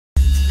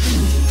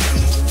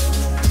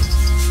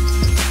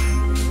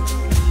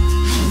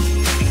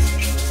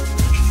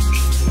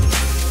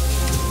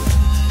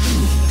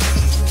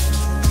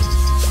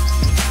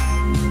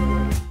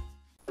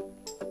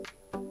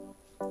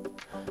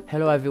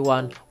Hello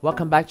everyone,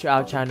 welcome back to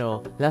our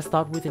channel. Let's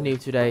start with the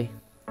news today.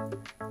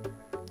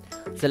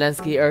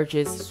 Zelensky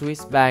urges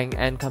Swiss bank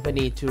and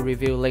company to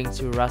reveal links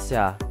to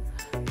Russia.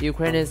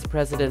 Ukrainian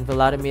President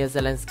Volodymyr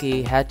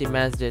Zelensky had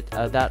demanded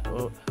that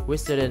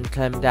Western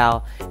clamp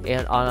down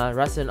on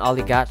Russian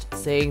oligarchs,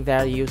 saying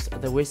their use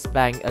of the Swiss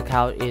bank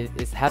account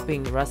is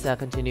helping Russia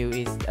continue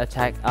its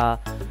attack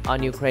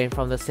on Ukraine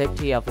from the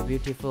safety of the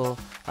beautiful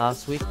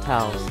Swiss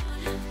towns.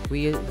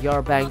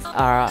 Your banks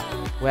are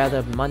where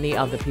the money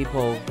of the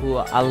people who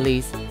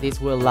unleash this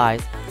will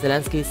lies,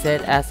 Zelensky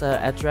said as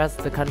addressed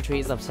the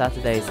countries of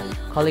Saturdays,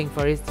 calling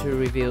for it to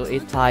reveal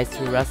its ties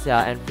to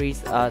Russia and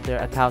freeze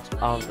their account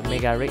of the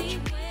mega rich.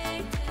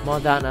 More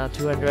than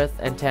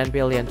 $210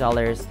 billion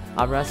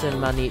of Russian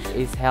money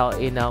is held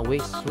in a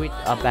Swiss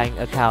bank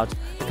account,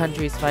 the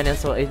country's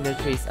financial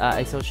industries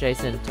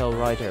association told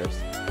Reuters.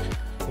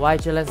 While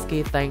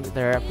Zelensky thanked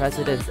the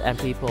presidents and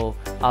people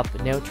of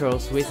neutral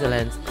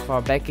Switzerland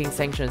for backing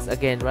sanctions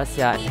against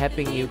Russia and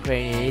helping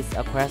Ukraine in its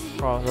quest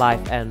for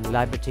life and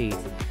liberties,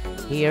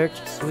 he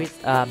urged Swiss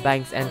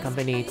banks and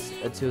companies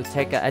to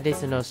take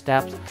additional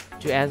steps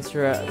to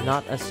ensure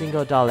not a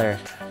single dollar,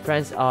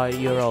 franc or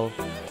euro,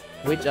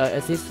 which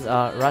assists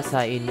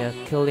Russia in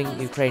killing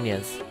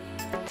Ukrainians.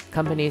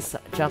 Companies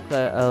such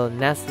as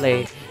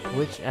Nestle,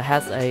 which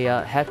has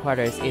a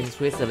headquarters in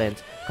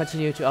Switzerland,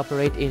 continue to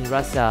operate in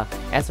Russia,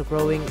 as a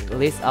growing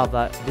list of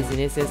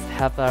businesses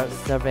have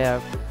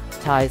severe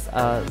ties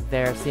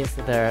there since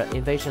the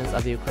invasions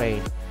of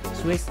Ukraine.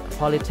 Swiss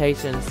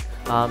politicians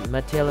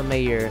Matthias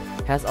Mayer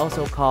has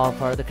also called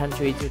for the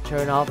country to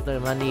turn off the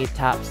money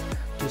taps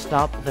to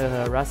stop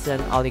the Russian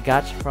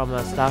oligarchs from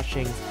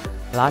stashing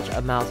large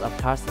amounts of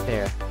cash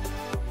there.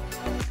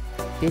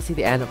 This is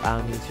the end of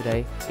our news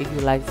today. If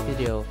you like this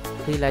video,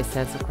 please like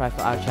and subscribe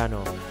for our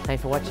channel.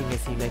 Thanks for watching and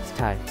see you next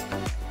time.